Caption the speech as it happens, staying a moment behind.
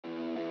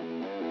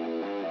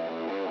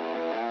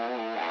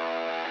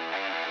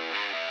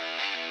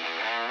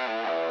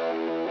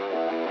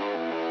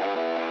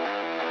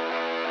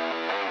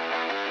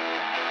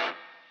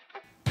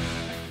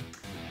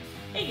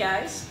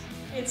guys,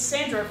 it's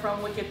Sandra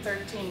from Wicked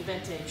 13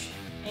 Vintage,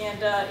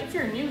 and if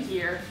you're new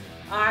here,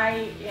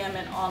 I am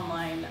an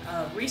online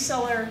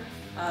reseller.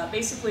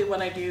 Basically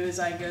what I do is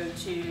I go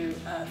to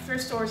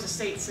thrift stores,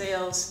 estate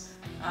sales,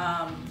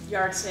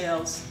 yard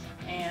sales,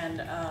 and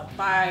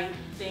buy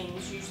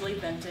things, usually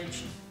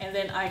vintage, and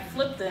then I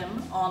flip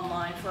them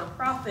online for a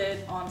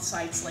profit on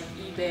sites like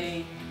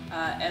eBay,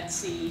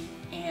 Etsy,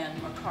 and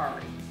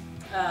Mercari.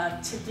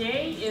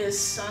 Today is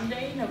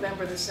Sunday,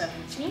 November the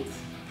 17th.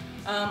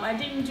 I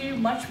didn't do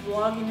much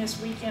vlogging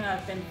this weekend.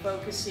 I've been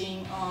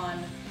focusing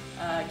on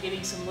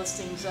getting some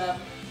listings up,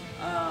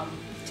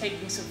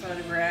 taking some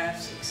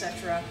photographs,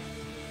 etc.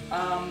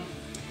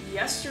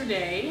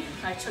 Yesterday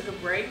I took a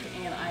break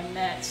and I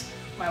met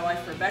my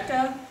wife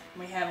Rebecca.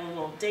 We had a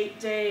little date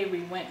day.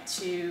 We went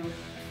to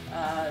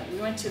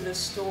the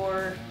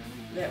store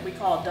that we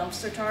call a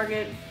dumpster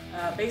Target.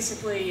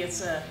 Basically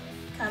it's a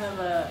kind of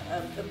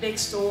a big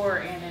store,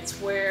 and it's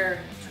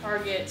where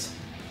Target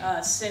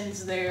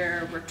sends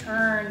their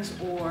returns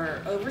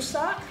or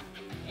overstock,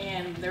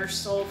 and they're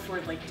sold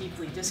for like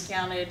deeply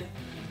discounted.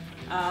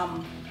 I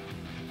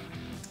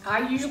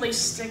usually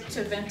stick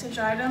to vintage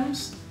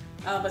items,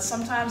 but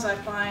sometimes I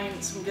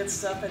find some good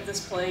stuff at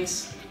this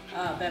place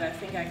that I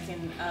think I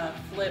can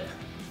flip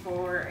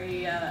for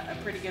a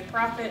pretty good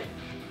profit,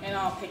 and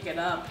I'll pick it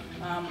up.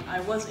 I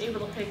was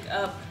able to pick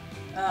up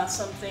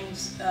some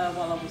things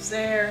while I was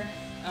there.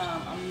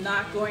 I'm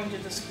not going to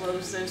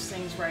disclose those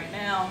things right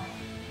now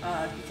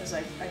because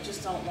I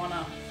just don't want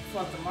to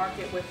flood the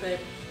market with it.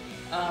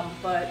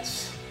 But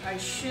I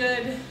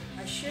should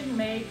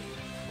make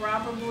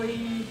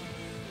probably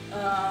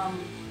 $20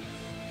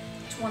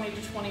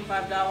 to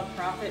 $25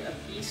 profit a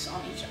piece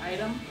on each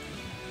item.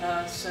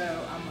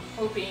 So I'm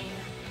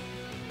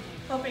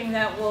hoping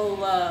that will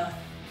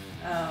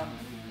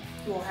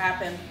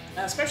happen,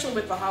 especially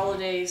with the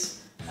holidays.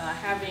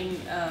 Having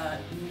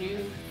new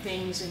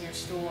things in your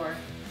store,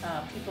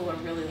 people are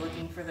really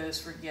looking for those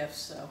for gifts.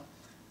 So,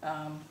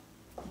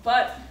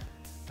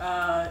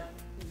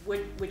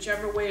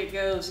 whichever way it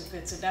goes, if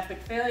it's an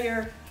epic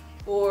failure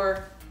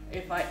or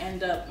if I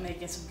end up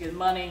making some good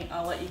money,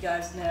 I'll let you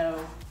guys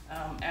know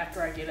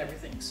after I get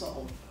everything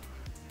sold.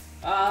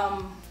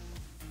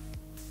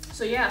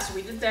 So yeah, so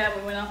we did that.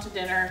 We went out to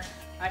dinner.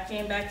 I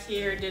came back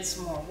here, did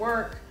some more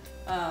work,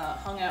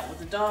 hung out with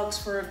the dogs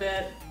for a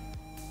bit.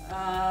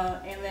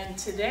 And then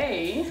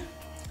today,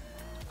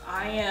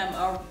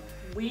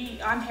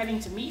 I'm heading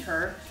to meet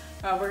her.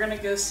 We're gonna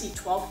go see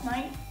 12th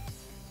Night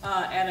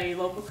at a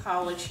local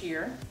college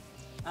here,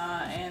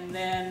 and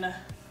then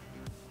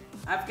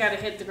I've got to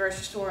hit the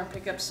grocery store and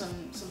pick up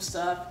some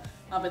stuff.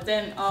 But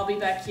then I'll be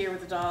back here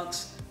with the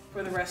dogs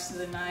for the rest of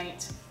the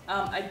night.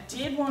 I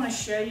did want to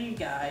show you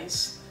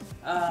guys.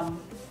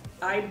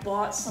 I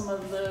bought some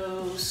of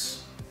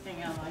those.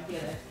 Hang on, I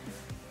get it.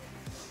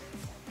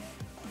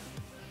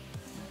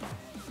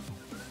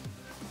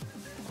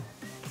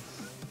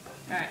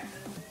 Alright,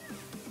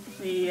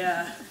 you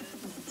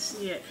can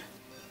see it.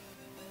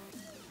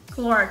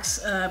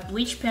 Clorox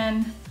Bleach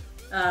pen.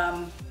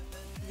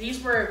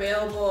 These were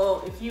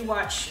available if you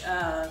watch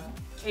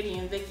Katie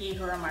and Vicky,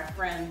 who are my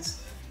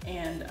friends,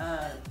 and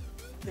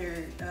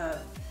they're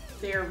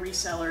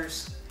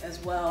resellers as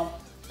well.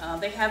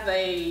 They have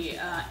a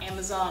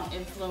Amazon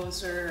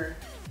influencer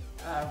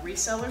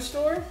reseller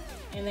store,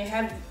 and they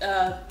have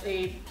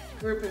a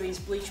group of these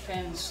bleach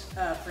pens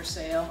for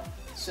sale.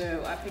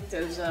 So I picked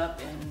those up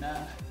and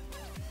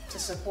to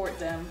support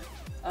them.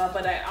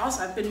 But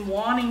I've been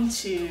wanting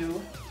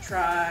to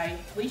try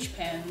bleach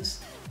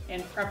pens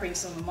and prepping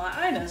some of my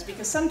items,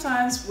 because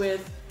sometimes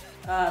with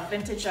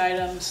vintage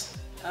items,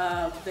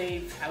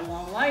 they've had a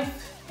long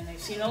life and they've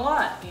seen a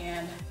lot,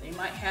 and they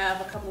might have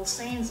a couple of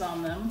stains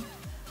on them.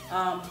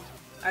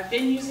 I've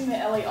been using the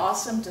LA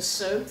Awesome to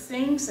soak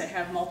things that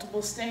have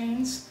multiple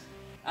stains,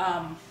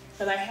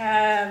 but I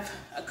have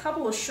a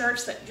couple of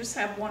shirts that just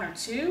have one or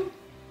two,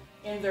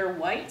 and they're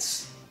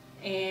whites,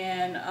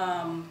 and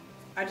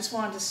I just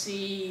wanted to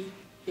see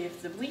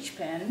if the bleach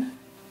pen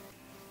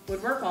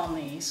would work on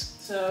these.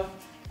 So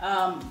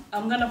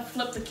I'm gonna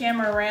flip the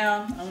camera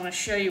around, I'm gonna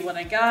show you what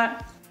I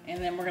got,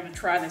 and then we're gonna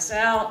try this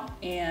out,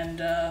 and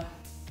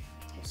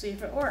we'll see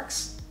if it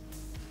works.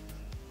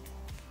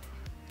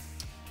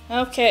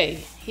 Okay,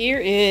 here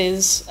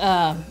is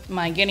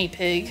my guinea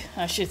pig,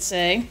 I should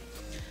say.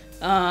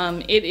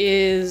 It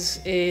is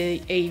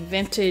a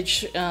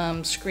vintage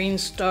Screen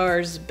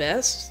Stars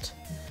Best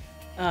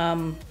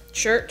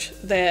shirt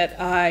that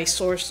I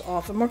sourced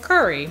off of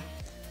Mercari.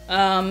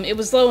 It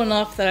was low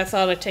enough that I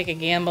thought I'd take a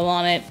gamble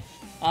on it,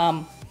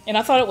 and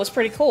I thought it was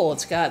pretty cool.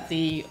 It's got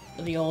the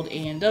old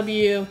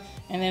A&W,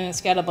 and then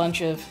it's got a bunch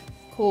of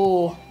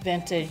cool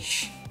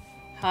vintage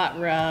hot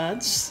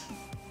rods.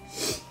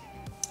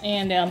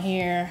 And down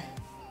here,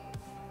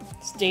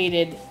 it's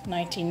dated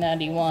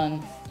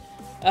 1991.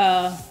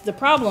 The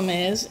problem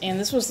is, and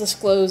this was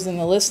disclosed in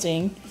the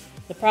listing,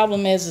 the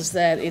problem is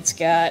that it's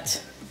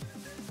got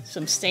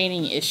some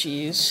staining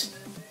issues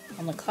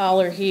on the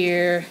collar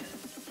here.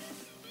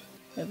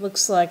 It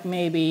looks like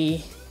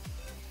maybe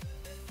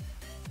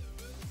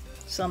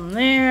some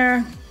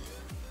there,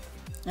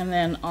 and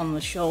then on the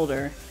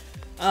shoulder.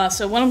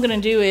 So what I'm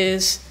going to do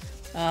is,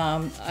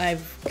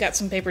 I've got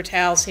some paper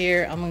towels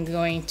here. I'm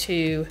going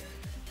to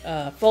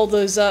fold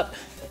those up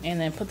and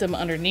then put them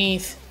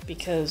underneath,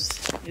 because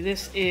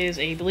this is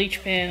a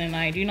bleach pen and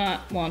I do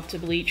not want to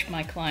bleach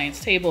my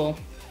client's table.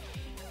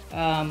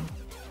 So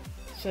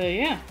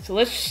yeah, so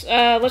let's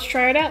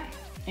try it out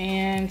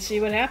and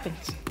see what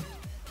happens.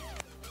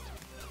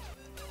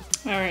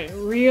 Alright,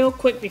 real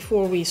quick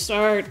before we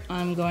start,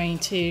 I'm going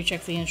to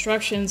check the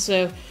instructions.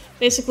 So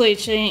basically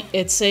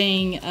it's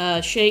saying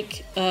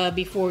shake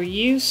before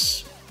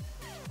use.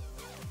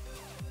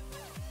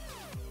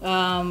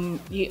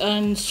 You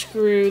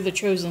unscrew the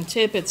chosen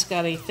tip. It's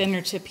got a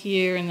thinner tip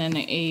here and then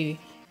a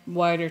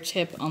wider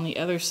tip on the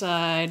other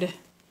side.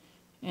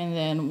 And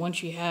then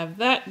once you have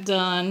that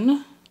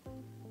done,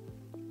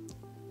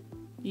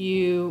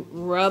 you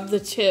rub the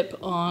tip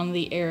on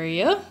the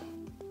area.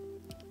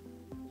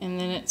 And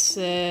then it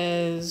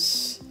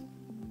says,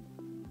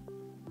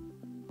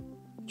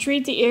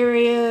 treat the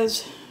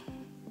areas,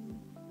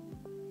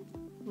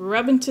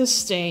 rub into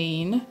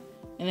stain,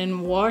 and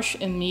then wash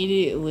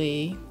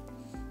immediately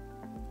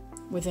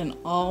with an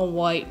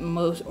all-white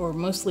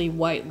mostly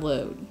white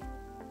load.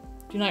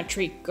 Do not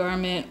treat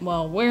garment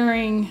while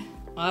wearing,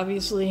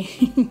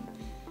 obviously.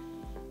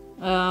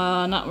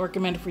 Not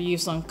recommended for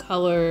use on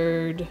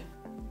colored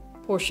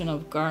portion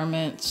of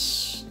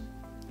garments,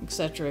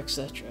 etc.,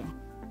 etc.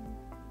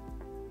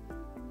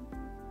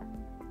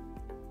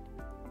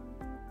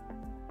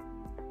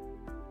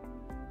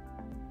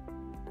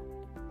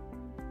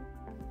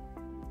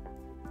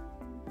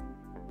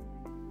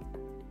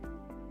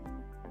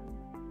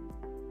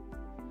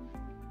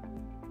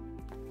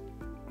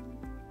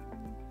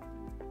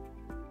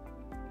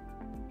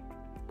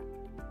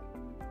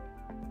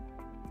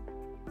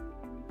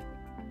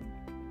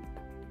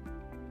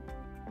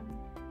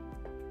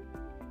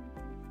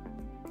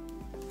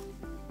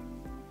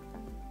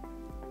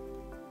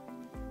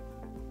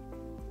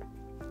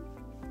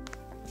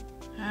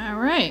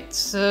 Alright,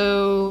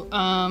 so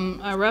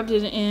I rubbed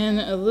it in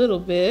a little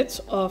bit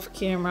off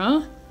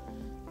camera,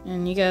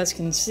 and you guys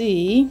can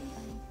see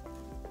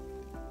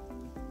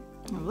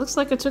it looks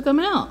like I took them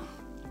out.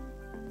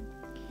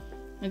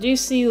 I do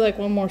see like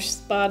one more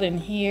spot in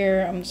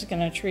here. I'm just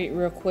gonna treat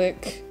real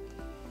quick.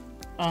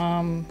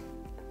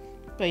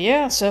 But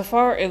yeah, so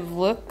far it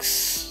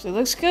looks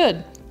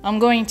good. I'm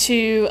going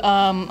to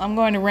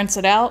rinse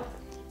it out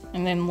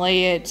and then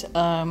lay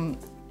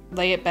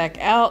it back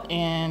out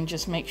and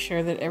just make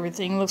sure that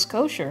everything looks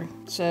kosher.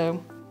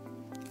 So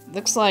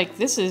looks like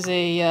this is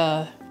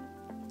a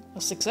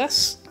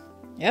success.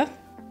 Yeah,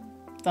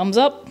 thumbs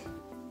up.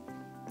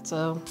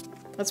 So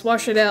let's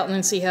wash it out and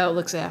then see how it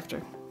looks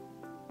after.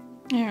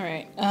 All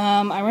right,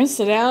 I rinsed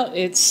it out.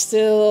 It's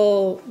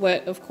still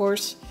wet, of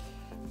course,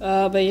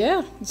 but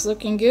yeah, it's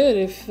looking good.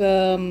 If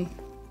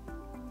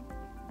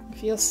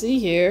you'll see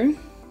here,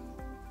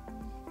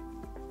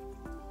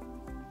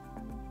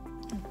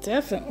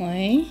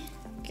 definitely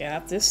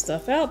got this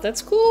stuff out.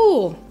 That's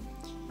cool.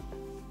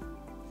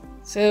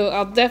 So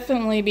I'll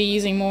definitely be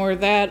using more of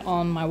that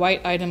on my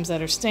white items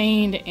that are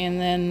stained, and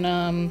then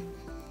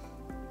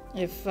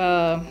if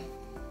I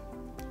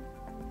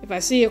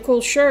see a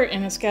cool shirt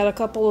and it's got a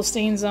couple of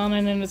stains on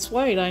it and it's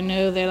white, I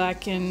know that I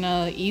can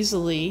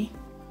easily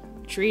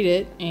treat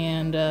it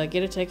and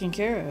get it taken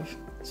care of.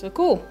 So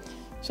cool.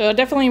 So I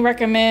definitely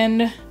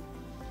recommend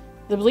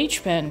the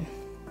bleach pen.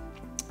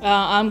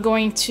 I'm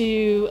going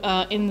to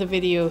end the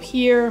video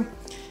here.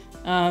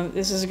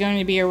 This is going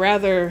to be a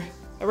rather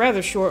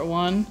short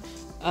one.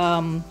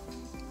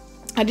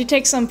 I did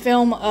take some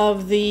film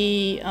of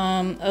the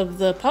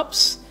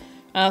pups,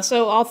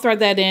 so I'll thread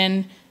that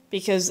in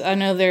because I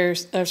know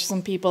there's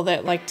some people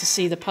that like to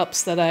see the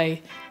pups that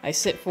I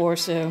sit for.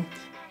 So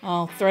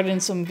I'll thread in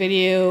some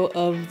video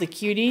of the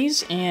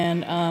cuties,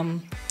 and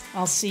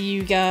I'll see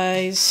you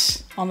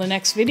guys on the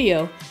next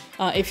video.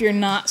 If you're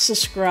not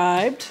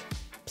subscribed,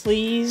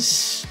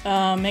 please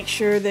make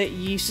sure that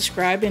you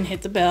subscribe and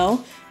hit the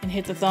bell and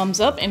hit the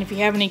thumbs up. And if you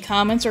have any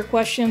comments or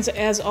questions,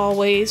 as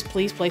always,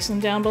 please place them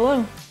down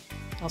below.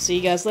 I'll see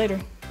you guys later.